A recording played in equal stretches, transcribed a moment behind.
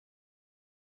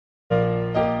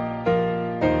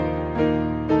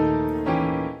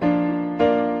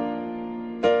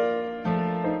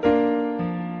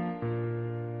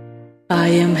I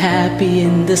am happy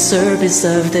in the service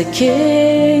of the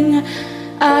King.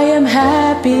 I am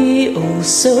happy, oh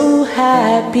so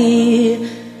happy.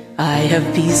 I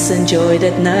have peace and joy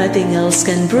that nothing else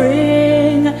can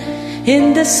bring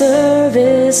in the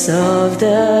service of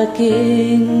the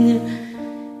King.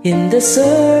 In the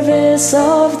service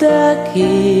of the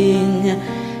King,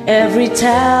 every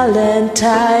talent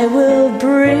I will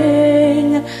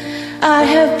bring. I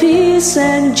have peace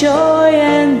and joy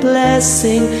and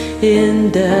blessing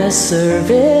in the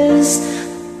service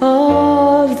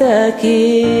of the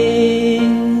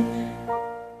King.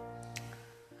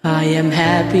 I am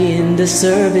happy in the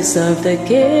service of the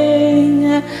King.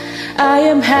 I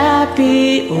am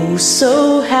happy, oh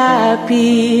so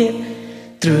happy.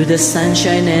 Through the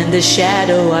sunshine and the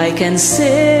shadow I can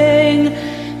sing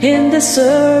in the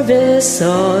service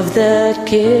of the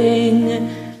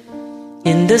King.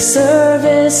 In the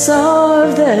service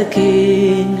of the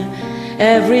King,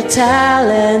 every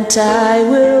talent I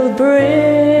will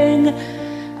bring.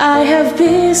 I have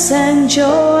peace and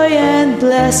joy and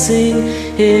blessing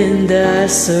in the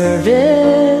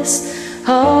service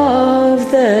of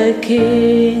the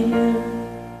King.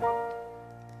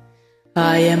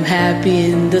 I am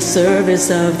happy in the service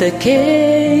of the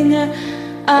King.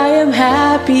 I am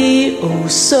happy, oh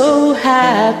so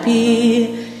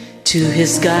happy. To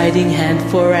His guiding hand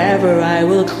forever I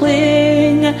will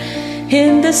cling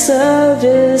in the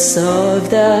service of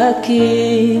the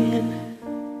King.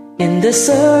 In the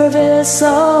service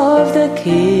of the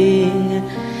King,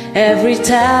 every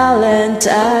talent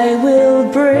I will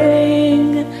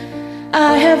bring.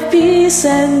 I have peace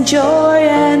and joy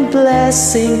and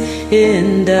blessing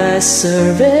in the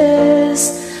service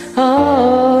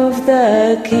of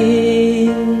the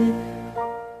King.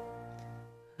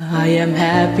 I am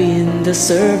happy in the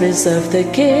service of the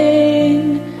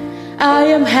King. I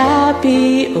am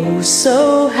happy, oh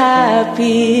so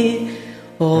happy.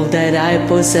 All that I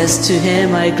possess to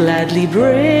Him I gladly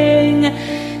bring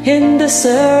in the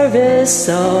service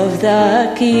of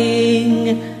the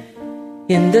King.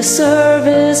 In the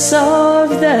service of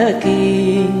the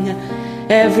King,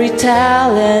 every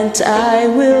talent I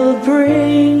will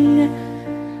bring.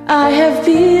 I have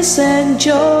peace and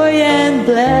joy and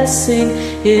blessing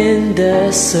in the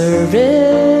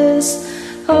service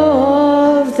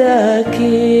of the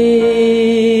King.